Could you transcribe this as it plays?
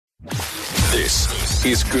This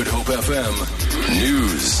is Good Hope FM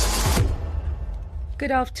News.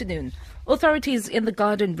 Good afternoon. Authorities in the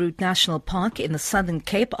Garden Route National Park in the Southern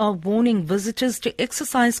Cape are warning visitors to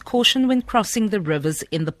exercise caution when crossing the rivers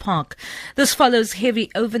in the park. This follows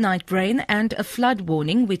heavy overnight rain and a flood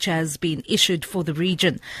warning which has been issued for the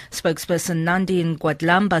region. Spokesperson Nandi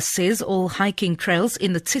Mgwadlamba says all hiking trails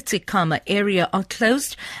in the Tsitsikamma area are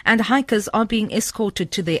closed and hikers are being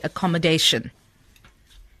escorted to their accommodation.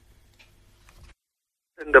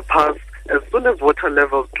 In the past, as soon as water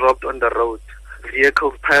levels dropped on the road,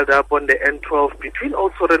 vehicles piled up on the N12 between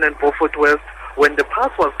Oudtshoorn and Beaufort West when the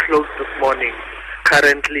pass was closed this morning.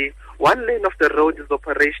 Currently, one lane of the road is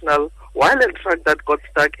operational, while a truck that got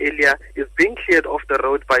stuck earlier is being cleared off the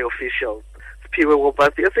road by officials. Spiwe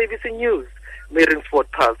Wobasi, SABC News, Marinsford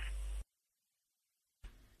Pass.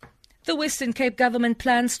 The Western Cape government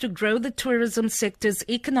plans to grow the tourism sector's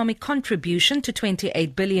economic contribution to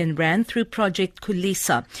 28 billion rand through Project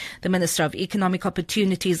Khulisa. The Minister of Economic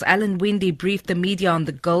Opportunities, Alan Winde, briefed the media on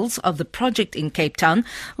the goals of the project in Cape Town.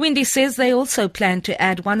 Winde says they also plan to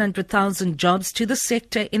add 100,000 jobs to the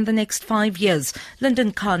sector in the next 5 years.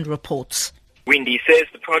 Lyndon Khan reports. Winde says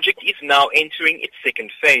the project is now entering its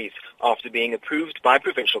second phase after being approved by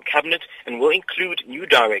Provincial Cabinet and will include new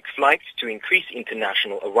direct flights to increase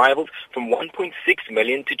international arrivals from 1.6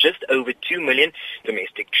 million to just over 2 million,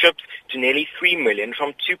 domestic trips to nearly 3 million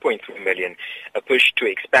from 2.3 million. A push to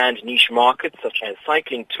expand niche markets such as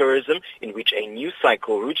cycling tourism, in which a new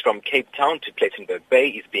cycle route from Cape Town to Plettenberg Bay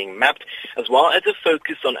is being mapped, as well as a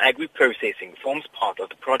focus on agri-processing forms part of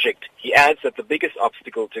the project. He adds that the biggest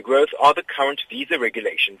obstacle to growth are the current visa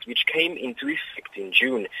regulations, which came into effect in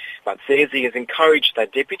June. But says he is encouraged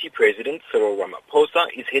that Deputy President Cyril Ramaphosa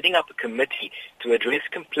is heading up a committee to address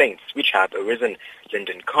complaints which have arisen.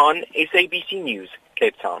 Lyndon Khan, SABC News,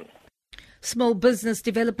 Cape Town. Small Business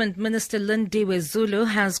Development Minister Lindiwe Zulu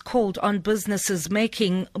has called on businesses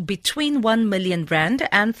making between 1 million rand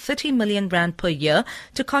and 30 million rand per year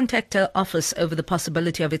to contact her office over the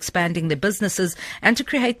possibility of expanding their businesses and to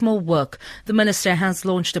create more work. The minister has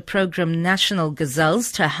launched a program, National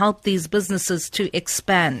Gazelles, to help these businesses to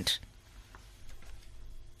expand.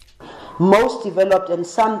 Most developed and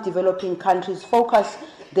some developing countries focus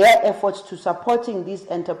their efforts to supporting these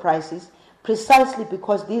enterprises precisely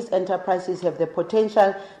because these enterprises have the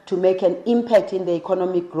potential to make an impact in the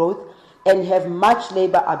economic growth and have much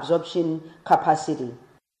labor absorption capacity.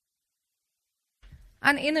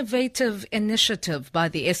 An innovative initiative by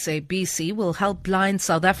the SABC will help blind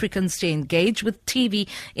South Africans to engage with TV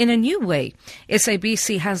in a new way.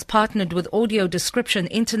 SABC has partnered with Audio Description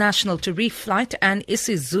International to reflight an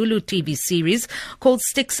isiZulu TV series called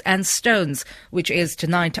Sticks and Stones, which is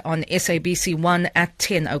tonight on SABC 1 at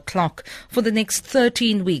 10 o'clock. For the next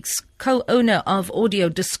 13 weeks, co-owner of Audio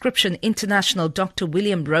Description International, Dr.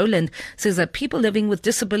 William Rowland, says that people living with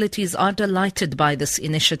disabilities are delighted by this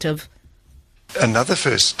initiative. Another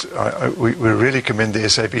first, we really commend the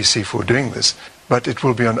SABC for doing this, but it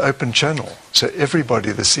will be on open channel. So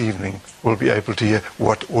everybody this evening will be able to hear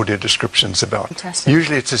what audio description is about. Fantastic.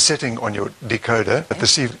 Usually it's a setting on your decoder, but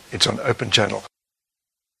this evening it's on open channel.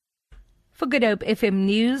 For Good Hope FM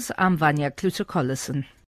News, I'm Vanya Kluter-Collison.